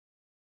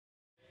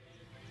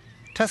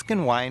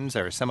Tuscan wines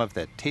are some of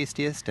the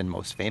tastiest and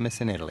most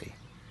famous in Italy.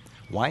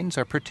 Wines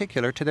are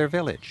particular to their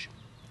village.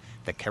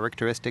 The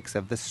characteristics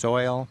of the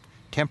soil,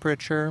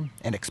 temperature,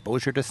 and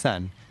exposure to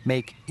sun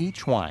make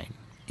each wine,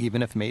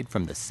 even if made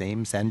from the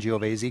same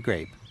Sangiovese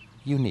grape,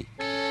 unique.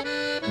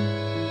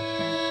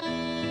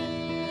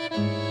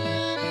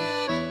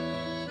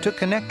 To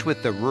connect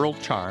with the rural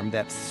charm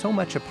that's so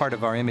much a part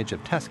of our image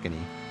of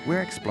Tuscany,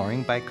 we're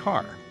exploring by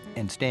car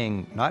and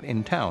staying not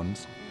in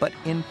towns, but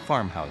in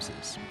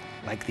farmhouses,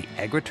 like the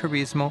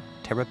Agriturismo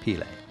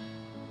Terrapile.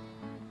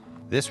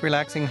 This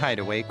relaxing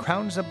hideaway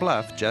crowns a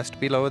bluff just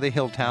below the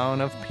hill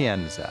town of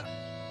Pienza.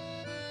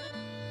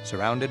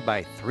 Surrounded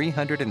by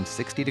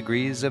 360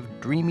 degrees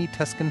of dreamy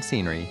Tuscan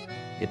scenery,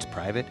 it's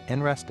private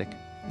and rustic,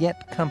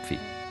 yet comfy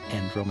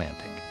and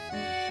romantic.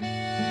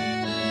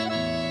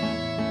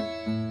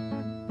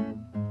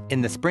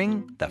 In the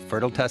spring, the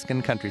fertile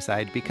Tuscan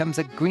countryside becomes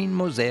a green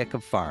mosaic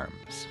of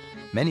farms.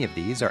 Many of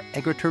these are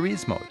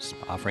agriturismos,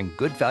 offering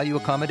good value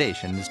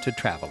accommodations to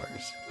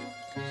travelers.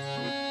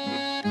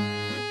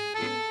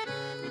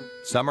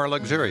 Some are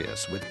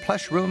luxurious, with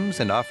plush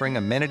rooms and offering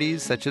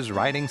amenities such as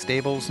riding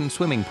stables and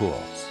swimming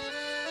pools.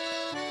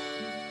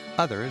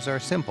 Others are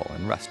simple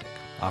and rustic,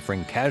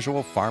 offering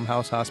casual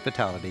farmhouse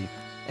hospitality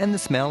and the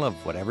smell of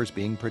whatever's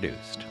being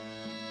produced.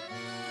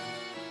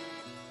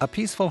 A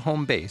peaceful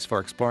home base for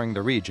exploring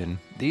the region,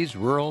 these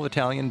rural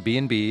Italian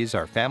B&Bs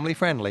are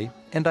family-friendly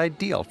and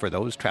ideal for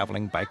those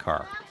traveling by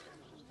car.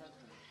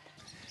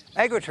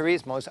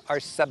 Agriturismos are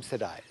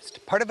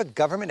subsidized, part of a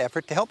government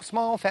effort to help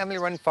small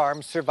family-run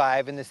farms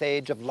survive in this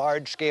age of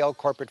large-scale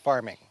corporate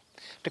farming.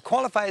 To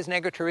qualify as an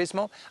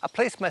agriturismo, a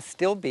place must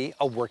still be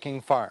a working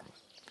farm.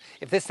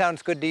 If this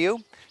sounds good to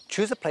you,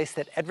 choose a place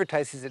that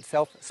advertises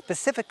itself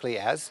specifically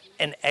as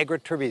an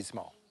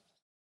agriturismo.